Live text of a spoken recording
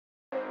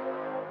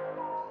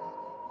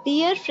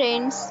Dear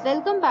friends,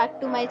 welcome back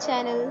to my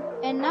channel.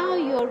 And now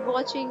you're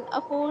watching a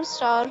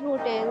 4-star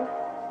hotel.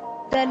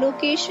 The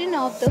location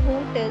of the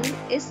hotel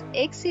is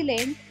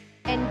excellent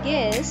and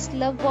guests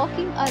love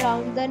walking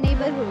around the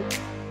neighborhood.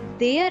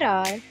 There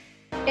are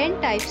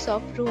 10 types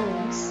of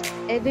rooms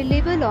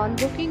available on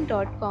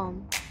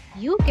booking.com.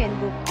 You can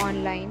book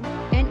online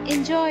and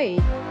enjoy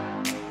it.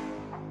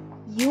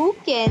 You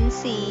can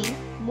see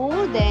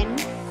more than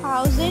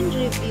 1,000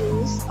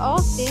 reviews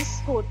of this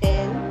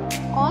hotel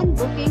on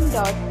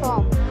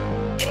booking.com.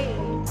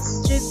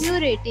 Its review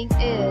rating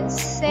is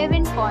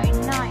 7.9,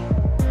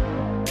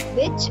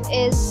 which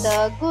is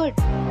the good.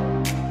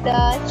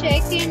 The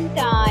check-in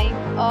time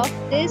of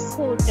this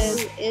hotel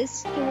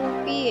is 2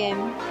 p.m.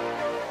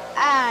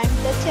 and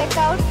the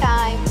checkout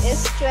time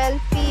is 12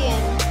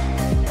 p.m.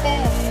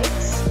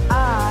 Pets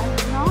are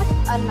not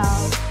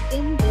allowed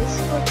in this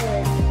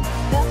hotel.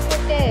 The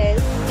hotel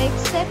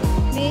accepts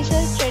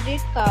major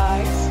credit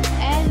cards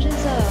and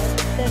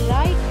reserves the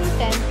right to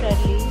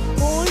temporarily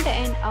hold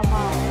an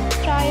amount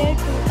prior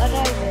to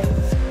arrival.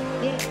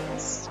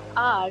 Guests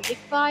are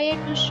required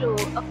to show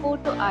a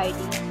photo ID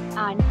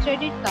and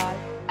credit card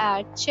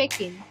at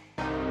check-in.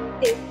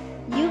 If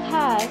you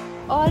have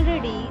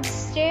already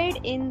stayed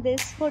in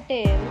this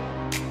hotel,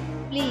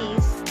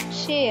 please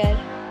share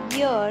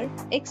your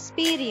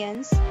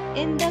experience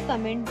in the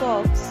comment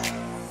box.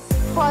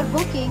 For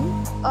booking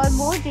or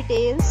more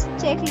details,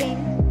 check link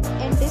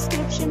in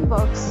description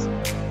box.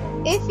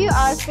 If you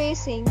are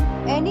facing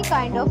any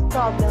kind of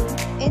problem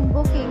in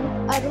booking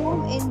a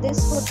room in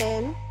this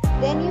hotel,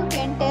 then you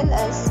can tell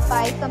us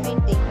by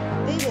commenting.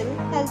 We will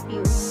help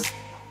you.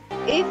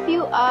 If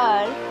you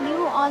are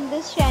new on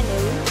this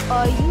channel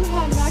or you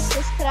have not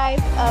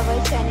subscribed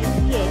our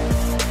channel yet,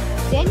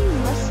 then you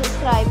must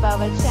subscribe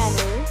our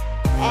channel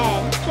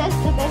and press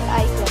the bell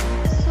icon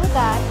so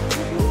that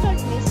you do not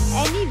miss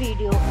any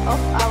video of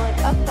our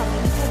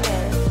upcoming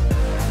hotel.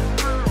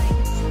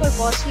 Thanks for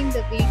watching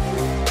the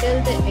video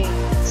till the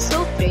end.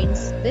 So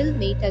friends, we'll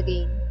meet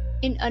again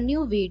in a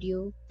new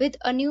video with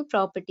a new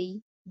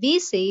property. Be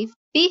safe,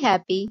 be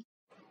happy.